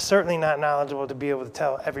 I'm certainly not knowledgeable to be able to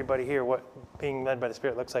tell everybody here what being led by the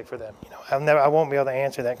Spirit looks like for them. You know, I won't be able to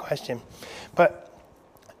answer that question. But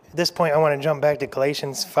at this point, I want to jump back to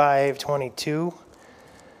Galatians 5:22,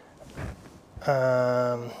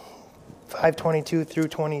 5:22 through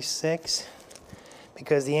 26,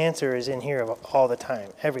 because the answer is in here all the time,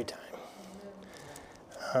 every time.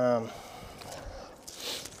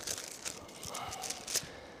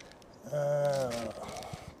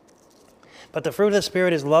 But the fruit of the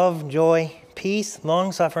Spirit is love, joy, peace,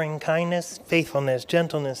 long-suffering, kindness, faithfulness,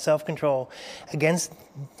 gentleness, self-control. Against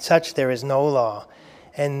such there is no law.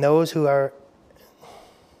 And those who are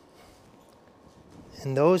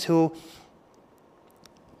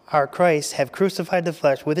Christ have crucified the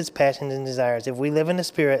flesh with its passions and desires. If we live in the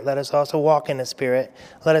Spirit, let us also walk in the Spirit.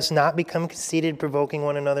 Let us not become conceited, provoking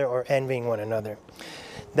one another, or envying one another.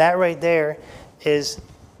 That right there is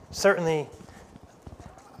certainly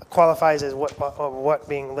qualifies as what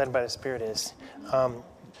being led by the Spirit is.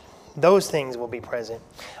 Those things will be present.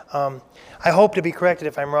 I hope to be corrected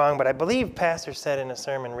if I'm wrong, but I believe Pastor said in a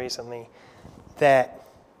sermon recently that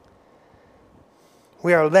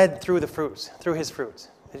we are led through the fruits, through his fruits.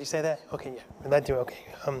 Did you say that? Okay, yeah. Led through, okay.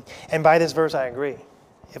 And by this verse, I agree.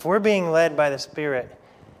 If we're being led by the Spirit,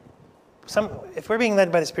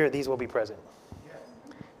 these will be present.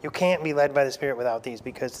 You can't be led by the Spirit without these,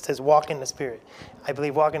 because it says walk in the Spirit. I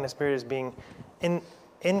believe walk in the Spirit is being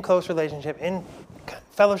in close relationship, in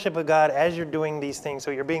fellowship with God as you're doing these things,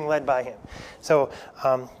 so you're being led by him. So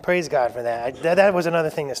praise God for that. That was another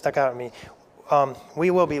thing that stuck out at me. We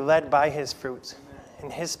will be led by his fruits.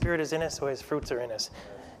 And his Spirit is in us, so his fruits are in us.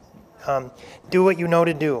 Do what you know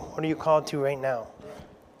to do. What are you called to right now?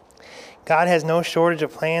 God has no shortage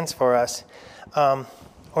of plans for us,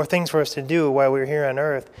 or things for us to do while we're here on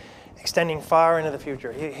earth, extending far into the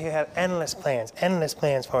future. He has endless plans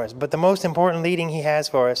for us. But the most important leading he has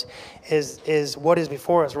for us is what is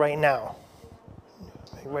before us right now.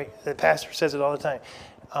 Right, the pastor says it all the time.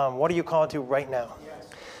 What are you called to right now?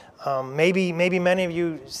 Maybe many of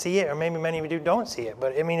you see it, or maybe many of you don't see it.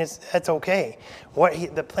 But I mean, that's okay.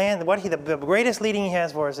 The greatest leading he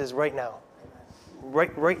has for us is right now.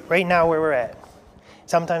 Right now where we're at.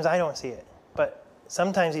 Sometimes I don't see it, but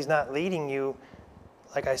sometimes he's not leading you,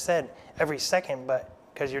 like I said, every second, but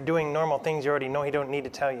because you're doing normal things you already know, he don't need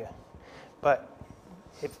to tell you. But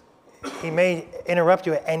if he may interrupt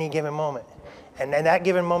you at any given moment. And in that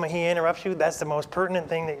given moment he interrupts you, that's the most pertinent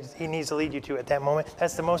thing that he needs to lead you to at that moment.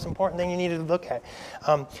 That's the most important thing you need to look at.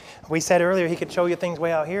 We said earlier he could show you things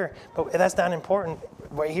way out here, but that's not important.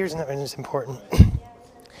 Right here's what's important.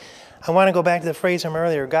 I want to go back to the phrase from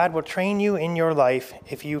earlier. God will train you in your life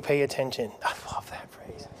if you pay attention. I love that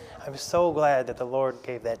phrase. I'm so glad that the Lord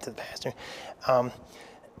gave that to the pastor.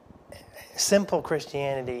 Simple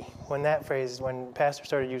Christianity, when pastor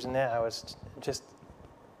started using that,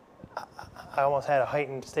 I almost had a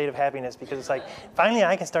heightened state of happiness, because it's like, finally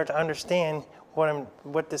I can start to understand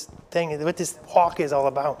what this walk is all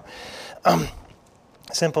about.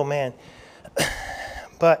 Simple man.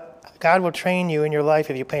 But God will train you in your life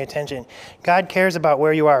if you pay attention. God cares about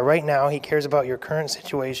where you are right now. He cares about your current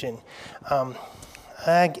situation.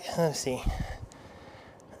 Let's see.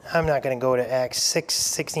 I'm not going to go to Acts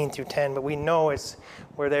 6:16 through 10, but we know it's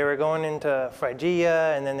where they were going into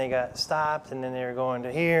Phrygia, and then they got stopped, and then they were going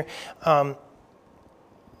to here.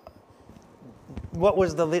 What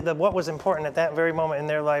was important at that very moment in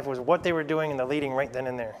their life was what they were doing and the leading right then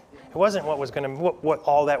and there. It wasn't what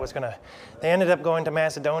all that was going to. They ended up going to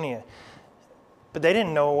Macedonia, but they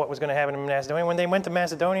didn't know what was going to happen in Macedonia. When they went to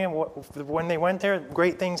Macedonia, when they went there,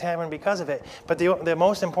 great things happened because of it. But the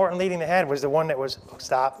most important leading they had was the one that was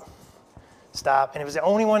stop, and it was the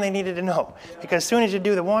only one they needed to know. Because as soon as you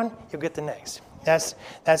do the one, you'll get the next. That's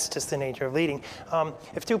just the nature of leading.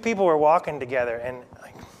 If two people were walking together, and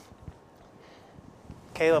like,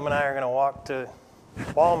 Caleb and I are going to walk to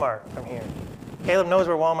Walmart from here. Caleb knows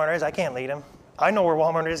where Walmart is. I can't lead him. I know where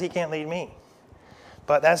Walmart is. He can't lead me.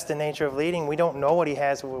 But that's the nature of leading. We don't know what he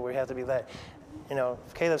has, where we have to be led. You know,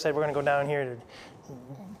 if Caleb said we're going to go down here to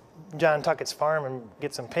John Tuckett's farm and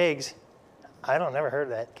get some pigs, I don't never heard of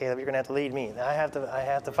that. Caleb, you're going to have to lead me. I have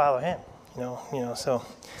to follow him. You know. So,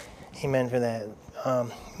 amen for that.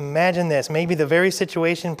 Imagine this. Maybe the very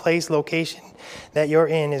situation, place, location that you're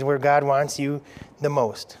in is where God wants you the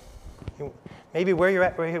most. Maybe where you're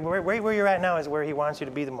at, where you're at now is where He wants you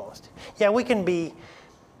to be the most. Yeah, we can be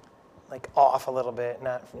like off a little bit,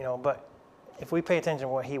 not, you know, but if we pay attention to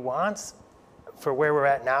what He wants for where we're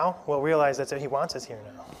at now, we'll realize that's what He wants us here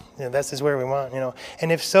now. You know, that's just where we want, you know.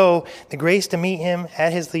 And if so, the grace to meet Him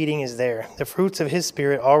at His leading is there. The fruits of His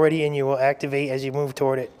Spirit already in you will activate as you move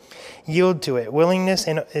toward it. Yield to it. Willingness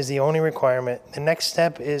is the only requirement. The next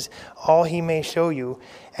step is all He may show you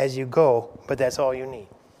as you go, but that's all you need.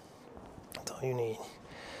 That's all you need.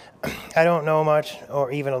 I don't know much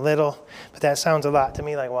or even a little, but that sounds a lot to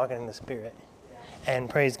me like walking in the Spirit. And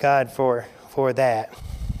praise God for that.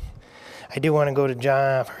 I do want to go to 1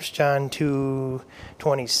 John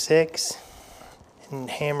 2:26 and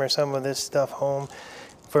hammer some of this stuff home,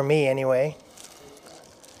 for me anyway.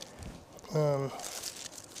 1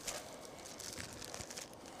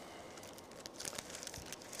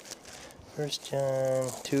 John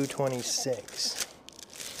 2:26.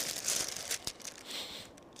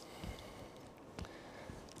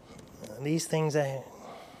 These things no.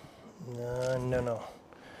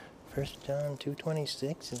 1 John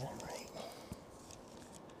 2:26, is that right?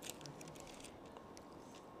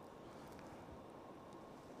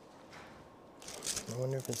 I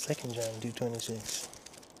wonder if it's 2 John 2:26.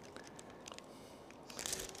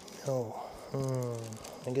 No.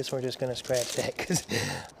 I guess we're just going to scratch that because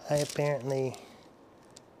I apparently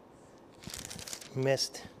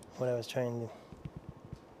missed what I was trying to.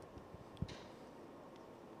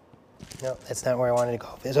 No, that's not where I wanted to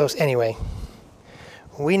go. So anyway,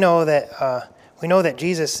 we know that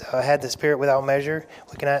Jesus had the Spirit without measure.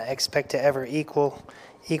 We cannot expect to ever equal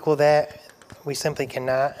that. We simply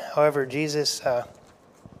cannot. However, Jesus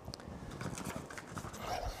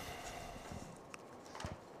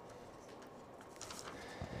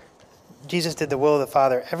did the will of the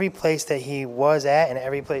Father every place that He was at and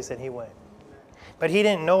every place that He went. But He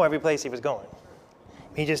didn't know every place He was going.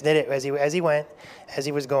 He just did it as he went, as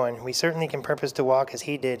He was going. We certainly can purpose to walk as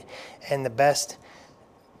He did, and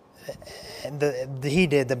He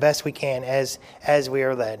did the best we can as we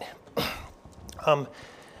are led.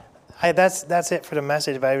 That's it for the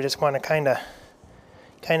message, but I just want to kind of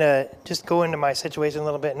just go into my situation a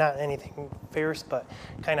little bit, not anything fierce, but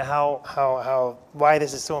kind of why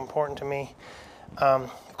this is so important to me.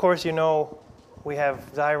 Of course, you know, we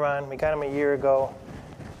have Zyron. We got him a year ago,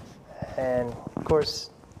 and of course,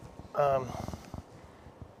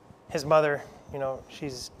 his mother, you know,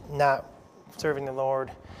 she's not serving the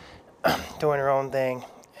Lord, doing her own thing,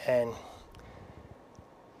 and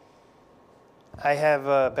I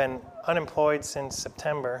have been unemployed since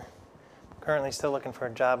September. Currently still looking for a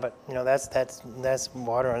job, but you know, that's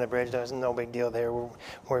water on the bridge. There's no big deal there.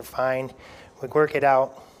 We're fine. We work it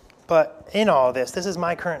out. But in all this is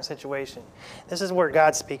my current situation. This is where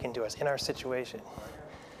God's speaking to us in our situation.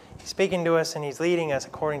 He's speaking to us and He's leading us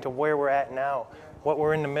according to where we're at now, what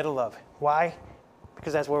we're in the middle of. Why?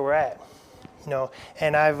 Because that's where we're at. You know,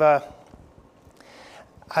 and I've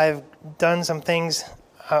done some things.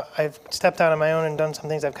 I've stepped out on my own and done some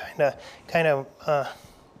things. I've kind of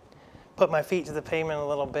put my feet to the pavement a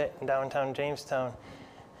little bit in downtown Jamestown.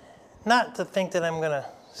 Not to think that I'm going to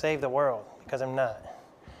save the world, because I'm not,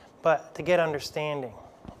 but to get understanding.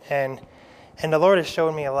 And the Lord has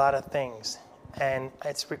showed me a lot of things, and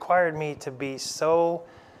it's required me to be so.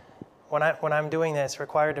 When I'm doing this, it's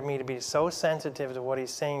required me to be so sensitive to what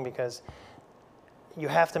He's saying, because you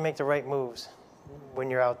have to make the right moves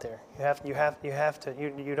when you're out there.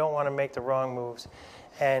 You don't want to make the wrong moves,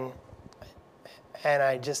 and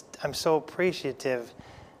I'm so appreciative.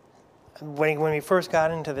 When we first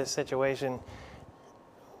got into this situation,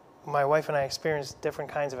 my wife and I experienced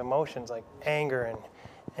different kinds of emotions, like anger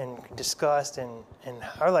and disgust, and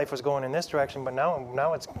our life was going in this direction, but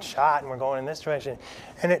now it's shot and we're going in this direction.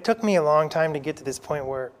 And it took me a long time to get to this point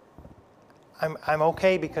where I'm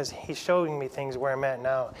okay, because He's showing me things where I'm at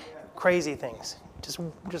now, crazy things,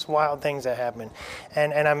 just wild things that happen,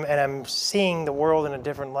 and I'm seeing the world in a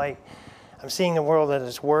different light. I'm seeing the world at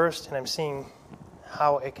its worst, and I'm seeing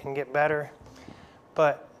how it can get better.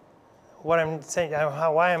 But what I'm saying,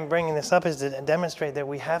 why I'm bringing this up is to demonstrate that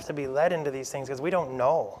we have to be led into these things because we don't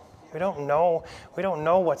know. We don't know. We don't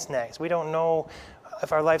know what's next. We don't know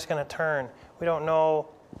if our life's going to turn. We don't know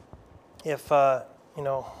if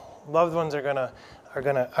loved ones are gonna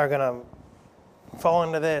fall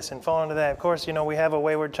into this and fall into that. Of course, we have a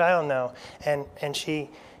wayward child now, and she's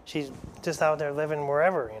just out there living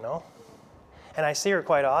wherever, And I see her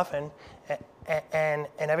quite often, and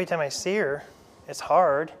every time I see her, it's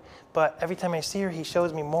hard. But every time I see her, he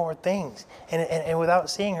shows me more things. And without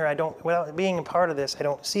seeing her, without being a part of this, I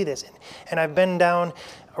don't see this. And I've been down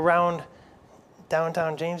around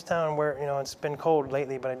downtown Jamestown where, it's been cold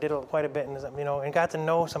lately, but I did quite a bit, and got to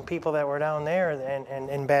know some people that were down there and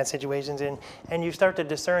in bad situations. And you start to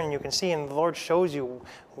discern, and you can see, and the Lord shows you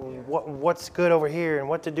what's good over here and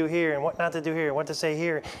what to do here and what not to do here and what to say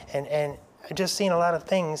here. And I've just seen a lot of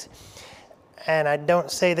things. And I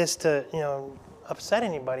don't say this to, upset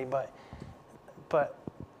anybody, but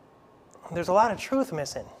there's a lot of truth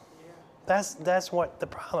missing. That's what the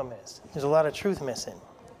problem is. There's a lot of truth missing.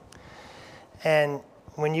 And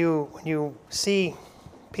when you see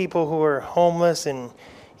people who are homeless and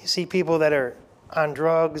you see people that are on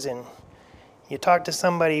drugs and you talk to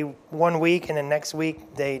somebody one week and the next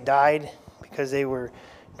week they died because they were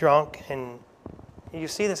drunk, and you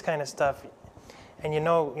see this kind of stuff, and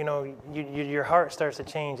your heart starts to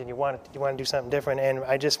change, and you want to do something different. And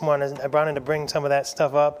I wanted to bring some of that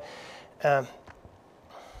stuff up. But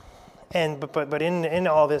in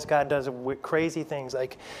all this, God does crazy things.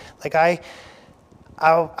 Like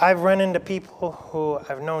I've run into people who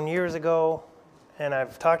I've known years ago, and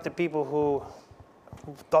I've talked to people who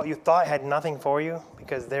you thought had nothing for you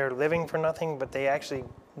because they're living for nothing, but they actually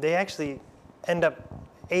end up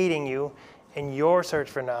aiding you in your search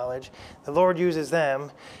for knowledge. The Lord uses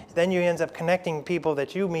them. Then you end up connecting people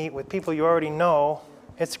that you meet with people you already know.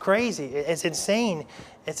 It's crazy. It's insane.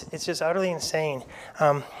 It's just utterly insane.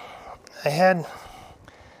 I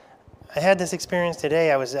had this experience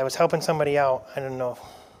today. I was helping somebody out. I don't know.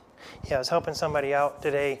 I was helping somebody out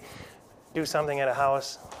today do something at a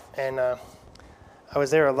house, and I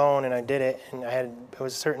was there alone, and I did it, and it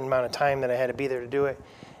was a certain amount of time that I had to be there to do it.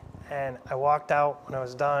 And I walked out when I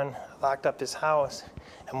was done, locked up this house.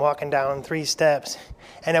 I'm walking down 3 steps,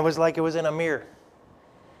 and it was like it was in a mirror.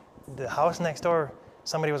 The house next door,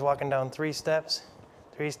 somebody was walking down 3 steps,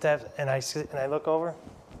 and I look over,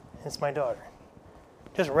 and it's my daughter.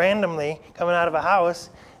 Just randomly coming out of a house.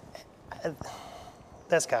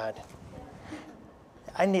 That's God.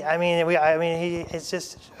 It's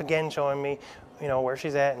just again showing me, where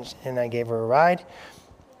she's at, and I gave her a ride,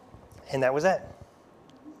 and that was it.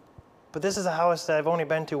 But this is a house that I've only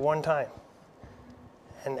been to one time,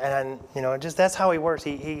 and just that's how He works.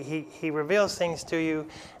 He reveals things to you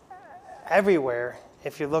everywhere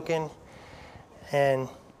if you're looking. And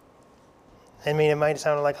it might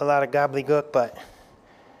sound like a lot of gobbledygook, but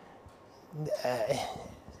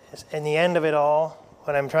in the end of it all,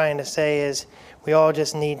 what I'm trying to say is we all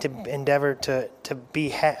just need to endeavor to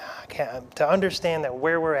understand that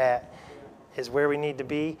where we're at is where we need to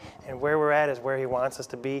be, and where we're at is where He wants us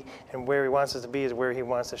to be, and where He wants us to be is where He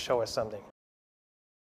wants to show us something.